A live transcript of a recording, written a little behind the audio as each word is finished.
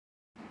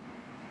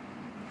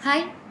Hi,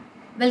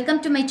 welcome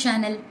to my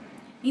channel.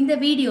 In the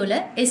video,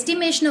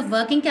 estimation of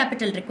working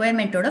capital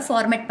requirement oda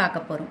format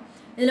paaka porom.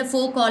 Idhula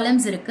 4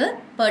 columns irukku,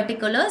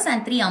 particulars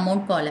and 3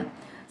 amount column.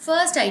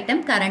 First item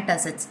current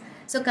assets.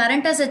 So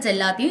current assets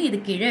எல்லாத்தையும் இது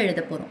கீழ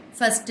எழுத போறோம்.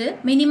 First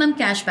minimum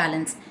cash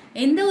balance.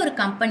 எந்த ஒரு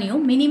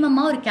கம்பெனியும்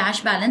மினிமமா ஒரு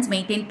cash balance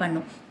maintain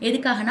பண்ணும்.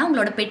 எதுக்காகனா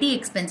உங்களோட பெட்டி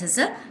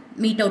எக்ஸ்பென்சஸை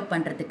மீட் அவுட்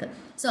பண்றதுக்கு.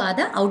 ஸோ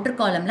அதை அவுட்டர்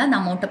காலம்ல அந்த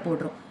அமௌண்ட்டை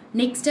போடுறோம்.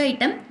 Next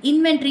item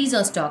inventories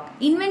R stock.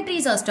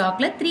 Inventories R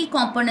ஸ்டாக்ல 3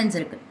 components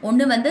இருக்கு.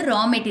 ஒன்று வந்து ரா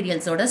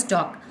மெட்டீரியல்ஸோட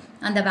ஸ்டாக்,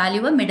 அந்த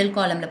வேல்யூவை மிடில்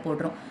காலம்ல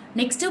போடுறோம்.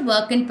 Next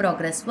work in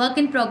progress. Work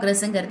in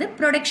ப்ராக்ரஸ்ங்கிறது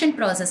production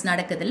process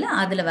நடக்குது இல்லை,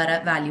 அதில் வர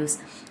வேல்யூஸ்.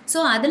 ஸோ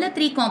அதில்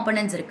 3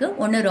 காம்போனன்ட்ஸ் இருக்கு.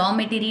 ஒன்று ரா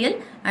மெட்டீரியல்,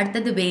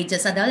 அடுத்தது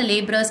வேஜஸ், அதாவது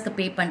லேபரர்ஸ்க்கு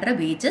பே பண்ணுற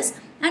wages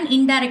and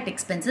indirect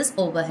expenses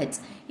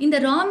overheads. இந்த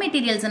ரா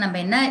மெட்டீரியல்ஸை நம்ம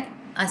என்ன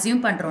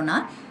அசியூம் பண்ணுறோன்னா,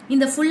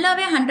 இந்த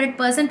ஃபுல்லாகவே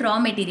 100% ரா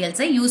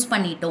மெட்டீரியல்ஸை யூஸ்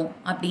பண்ணிட்டோம்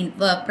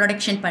அப்படின்னு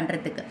ப்ரொடக்ஷன்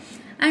பண்ணுறதுக்கு.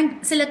 அண்ட்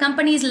சில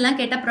கம்பெனிஸ்லாம்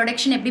கேட்டால்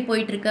ப்ரொடக்ஷன் எப்படி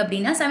போயிட்டுருக்கு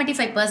அப்படின்னா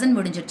 75%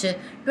 முடிஞ்சிருச்சு,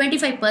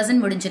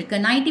 25% முடிஞ்சிருக்கு,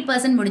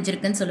 90%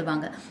 முடிஞ்சிருக்குன்னு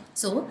சொல்லுவாங்க.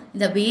 ஸோ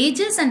இந்த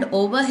வேஜஸ் அண்ட்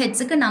ஓவர்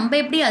ஹெட்ஸுக்கு நம்ம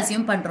எப்படி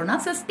அசியூம் பண்ணுறோன்னா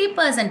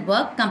 50%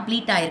 ஒர்க்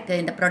கம்ப்ளீட்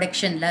ஆயிருக்கு இந்த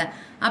ப்ரொடக்ஷனில்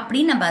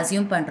அப்படின்னு நம்ம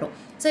அசியூம் பண்ணுறோம்.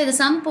 ஸோ இதை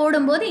சம்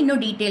போடும்போது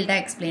இன்னும்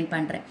டீட்டெயில்டாக எக்ஸ்பிளைன்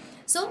பண்ணுறேன்.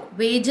 ஸோ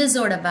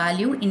வேஜஸோட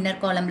வேல்யூ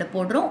இன்னர் காலமில்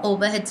போடுறோம்,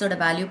 ஓவர் ஹெட்ஸோட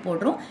வேல்யூ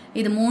போடுறோம்.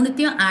 இது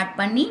மூணுத்தையும் ஆட்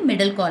பண்ணி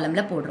மிடில்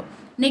காலமில் போடுறோம்.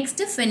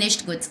 Next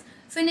finished goods.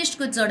 Finished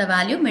குட்ஸோட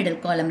value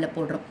middle காலமில்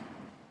போடுறோம்.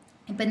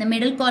 இப்போ இந்த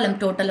மிடில் காலம்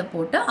டோட்டலில்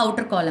போட்டு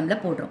அவுட்டர்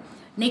காலமில் போடுறோம்.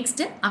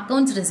 Next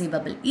accounts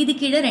receivable. இது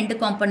கீழே 2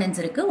 காம்போனன்ட்ஸ்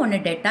இருக்குது. ஒன்று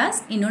டெட்டாஸ்,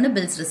 இன்னொன்று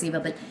பில்ஸ்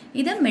ரிசீவபிள்.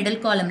 இதை மிடில்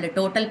காலமில்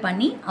டோட்டல்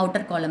பண்ணி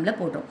அவுட்டர் காலமில்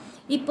போடுறோம்.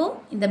 இப்போது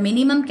இந்த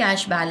மினிமம்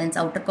கேஷ் பேலன்ஸ்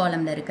அவுட்டர்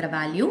காலமில் இருக்கிற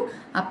வேல்யூ,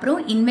 அப்புறம்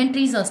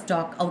இன்வென்ட்ரிஸ் ஆர்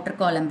ஸ்டாக் அவுட்டர்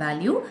காலம்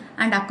வேல்யூ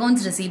அண்ட்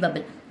அக்கௌண்ட்ஸ்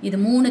ரிசீவபிள், இது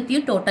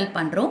மூணுத்தையும் டோட்டல்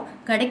பண்ணுறோம்.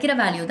 கிடைக்கிற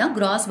வேல்யூ தான்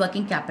கிராஸ்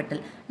ஒர்க்கிங்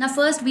கேபிட்டல். நான்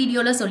ஃபர்ஸ்ட்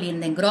வீடியோவில்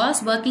சொல்லியிருந்தேன்,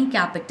 கிராஸ் ஒர்க்கிங்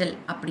கேபிட்டல்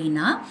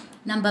அப்படின்னா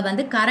நம்ம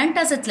வந்து கரண்ட்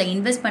அசெட்ஸில்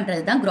இன்வெஸ்ட்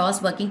பண்ணுறது தான் cross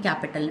working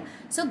capital.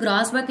 So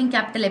cross working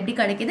capital எப்படி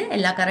கிடைக்குது?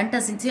 எல்லா கரண்ட்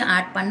அசெட்ஸையும்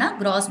ஆட் பண்ணால்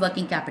கிராஸ்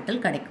ஒர்க்கிங் கேபிட்டல்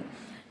கிடைக்கும்.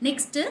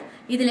 நெக்ஸ்ட்டு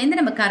இதுலேருந்து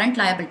நம்ம கரண்ட்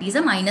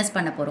லயபிலிட்டிஸை மைனஸ்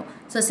பண்ண போகிறோம்.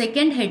 So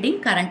second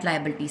heading current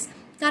liabilities.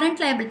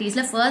 Current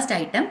லயபிலிட்டிஸில் first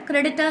item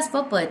creditors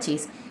for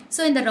purchase.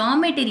 So இந்த ரா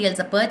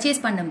மெட்டீரியல்ஸை பர்ச்சேஸ்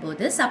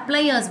பண்ணும்போது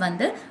சப்ளையர்ஸ்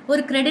வந்து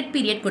ஒரு கிரெடிட்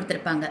பீரியட்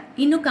கொடுத்துருப்பாங்க,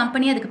 இன்னும்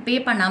கம்பெனி அதுக்கு பே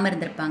பண்ணாமல்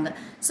இருந்திருப்பாங்க.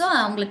 ஸோ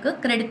அவங்களுக்கு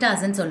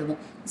கிரெடிட்டர்ஸ்ன்னு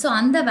சொல்லுவோம். ஸோ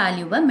அந்த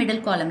வேல்யூவை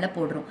மிடில் காலமில்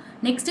போடுறோம்.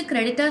 Next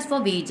creditors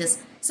for wages.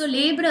 So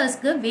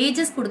லேபரர்ஸ்க்கு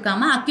wages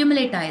கொடுக்காம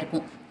அக்யூமுலேட்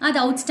ஆகிருக்கும், அது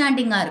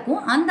அவுட்ஸ்டாண்டிங்காக இருக்கும்,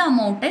 அந்த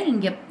அமௌண்ட்டை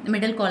இங்கே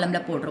மிடில்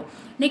காலமில் போடுறோம்.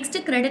 Next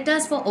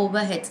creditors for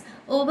over heads.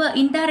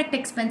 Indirect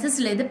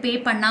எக்ஸ்பென்சஸில் எது பே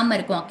பண்ணாமல்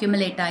இருக்கும்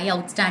அக்யூமுலேட் ஆகி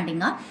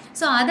அவுட்ஸ்டாண்டிங்காக,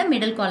 ஸோ அதை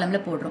மிடில்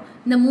காலமில் போடுறோம்.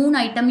 இந்த 3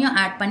 ஐட்டமையும்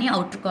ஆட் பண்ணி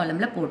அவுட்டர்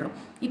காலமில் போடுறோம்.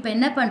 இப்போ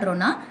என்ன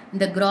பண்ணுறோன்னா,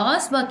 இந்த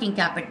கிராஸ் ஒர்க்கிங்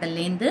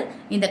கேபிட்டல்லேருந்து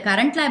இந்த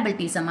கரண்ட்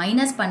லயபிலிட்டிஸை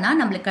மைனஸ் பண்ணால்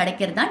நம்மளுக்கு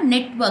கிடைக்கிறது தான்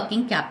net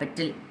working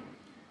capital.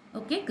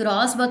 Okay,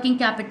 cross working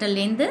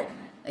கேபிட்டல்லேருந்து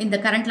இந்த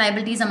கரண்ட்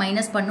லயபிலிட்டிஸை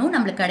மைனஸ் பண்ணும்,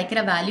 நம்மளுக்கு கிடைக்கிற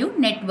வேல்யூ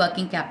நெட்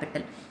ஒர்க்கிங்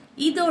கேபிட்டல்.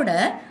 இதோட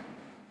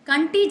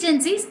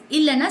கண்டிஜென்சிஸ்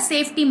இல்லைன்னா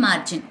சேஃப்டி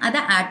மார்ஜின் அதை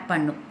ஆட்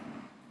பண்ணும்.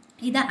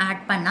 இதை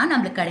ஆட் பண்ணால்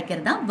நம்மளுக்கு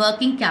கிடைக்கிறது தான்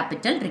ஒர்க்கிங்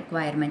கேபிட்டல்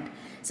ரிக்வயர்மெண்ட்.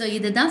 ஸோ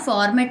இதுதான்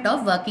format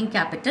of working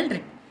capital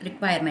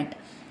requirement.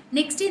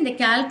 Next இந்த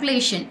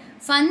கேல்குலேஷன்,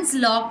 ஃபண்ட்ஸ்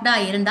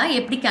லாக்டாக இருந்தால்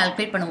எப்படி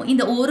கேல்குலேட் பண்ணுவோம்?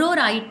 இந்த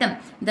ஒரு ஐட்டம்,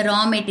 இந்த ரா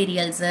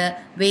மெட்டீரியல்ஸு,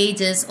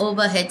 வேஜஸ்,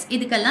 ஓவர் ஹெட்ஸ்,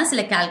 இதுக்கெல்லாம்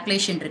சில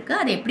கேல்குலேஷன் இருக்குது.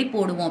 அதை எப்படி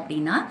போடுவோம்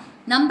அப்படின்னா,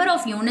 number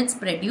of units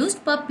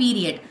produced per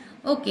period.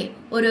 Okay,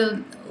 ஒரு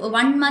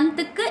 1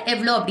 மந்த்துக்கு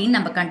எவ்வளோ அப்படின்னு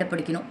நம்ம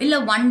கண்டுபிடிக்கணும். இல்லை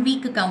 1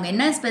 வீக்குக்கு அவங்க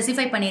என்ன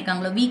ஸ்பெசிஃபை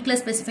பண்ணியிருக்காங்களோ, வீக்கில்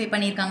ஸ்பெசிஃபை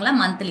பண்ணியிருக்காங்களா,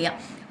 மந்த்லியா,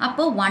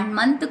 அப்போ 1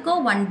 மந்த்துக்கோ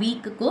 1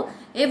 வீக்குக்கோ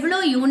எவ்வளோ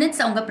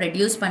யூனிட்ஸ் அவங்க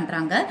ப்ரொடியூஸ்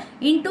பண்ணுறாங்க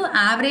into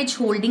average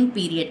holding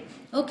period.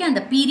 Okay,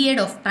 அந்த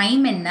பீரியட் ஆஃப்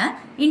டைம் என்ன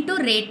இன்டூ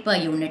ரேட்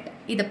பர் யூனிட்,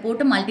 இதை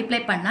போட்டு மல்டிப்ளை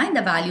பண்ணால்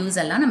இந்த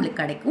வேல்யூஸ் எல்லாம்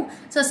நம்மளுக்கு கிடைக்கும்.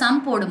 ஸோ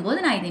சம்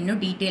போடும்போது நான் இதை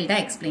இன்னும்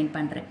டீட்டெயில்டாக எக்ஸ்பிளைன்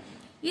பண்ணுறேன்.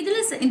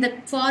 இதில் இந்த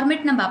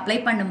ஃபார்மேட் நம்ம அப்ளை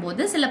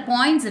பண்ணும்போது சில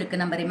பாயிண்ட்ஸ்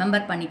இருக்குது நம்ம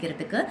ரிமெம்பர்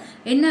பண்ணிக்கிறதுக்கு.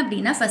 என்ன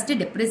அப்படின்னா, ஃபர்ஸ்ட்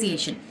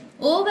டெப்ரிசியேஷன்.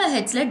 ஓவர்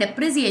ஹெட்ஸில்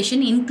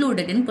டெப்ரிசியேஷன்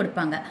இன்க்ளூடட்னு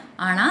கொடுப்பாங்க,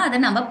 ஆனால் அதை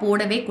நம்ம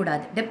போடவே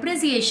கூடாது.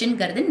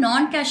 டெப்ரிசியேஷனுங்கிறது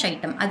நான் கேஷ்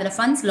ஐட்டம், அதில்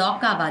ஃபண்ட்ஸ்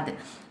லாக் ஆகாது.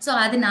 ஸோ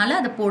அதனால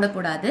அதை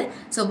போடக்கூடாது.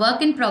 ஸோ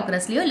ஒர்க் இன்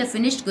ப்ராக்ரஸ்லையோ இல்லை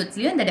ஃபினிஷ்ட்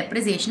குட்ஸ்லையோ இந்த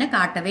டெப்ரிசியேஷனை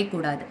காட்டவே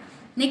கூடாது.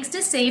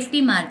 Next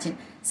safety margin.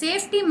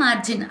 Safety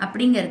margin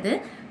அப்படிங்கிறது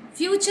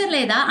ஃபியூச்சரில்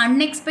ஏதாவது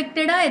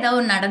அன்எக்ஸ்பெக்டடாக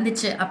ஏதாவது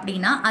நடந்துச்சு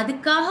அப்படின்னா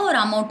அதுக்காக ஒரு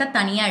அமௌண்ட்டை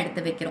தனியாக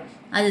எடுத்து வைக்கிறோம்,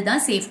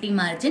 அதுதான் சேஃப்டி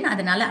மார்ஜின்.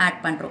 அதனால ஆட்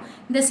பண்ணுறோம்.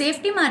 இந்த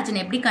சேஃப்டி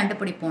மார்ஜின் எப்படி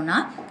கண்டுபிடிப்போம்னா,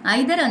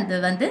 ஐதர் அது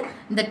வந்து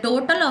இந்த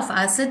டோட்டல் ஆஃப்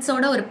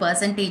அசெட்ஸோட ஒரு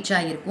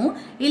பர்சன்டேஜாக இருக்கும்,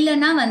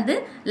 இல்லைனா வந்து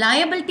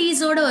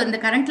லயபிலிட்டிஸோட, இந்த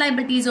கரண்ட்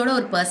லயபிலிட்டிஸோட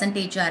ஒரு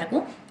பர்சன்டேஜாக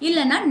இருக்கும்,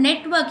 இல்லைனா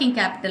நெட் ஒர்க்கிங்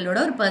கேபிட்டலோட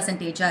ஒரு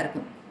பர்சன்டேஜாக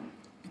இருக்கும்.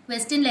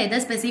 கொஸ்டினில் எதை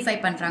ஸ்பெசிஃபை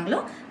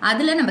பண்ணுறாங்களோ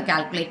அதில் நம்ம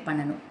கால்குலேட்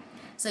பண்ணணும்.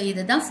 ஸோ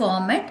இதுதான்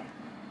ஃபார்மேட்.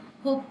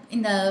 ஹோப்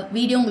இந்த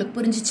வீடியோ உங்களுக்கு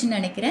புரிஞ்சிச்சுன்னு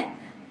நினைக்கிறேன்.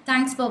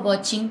 தேங்க்ஸ் ஃபார்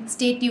வாட்சிங்.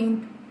 Stay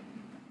tuned.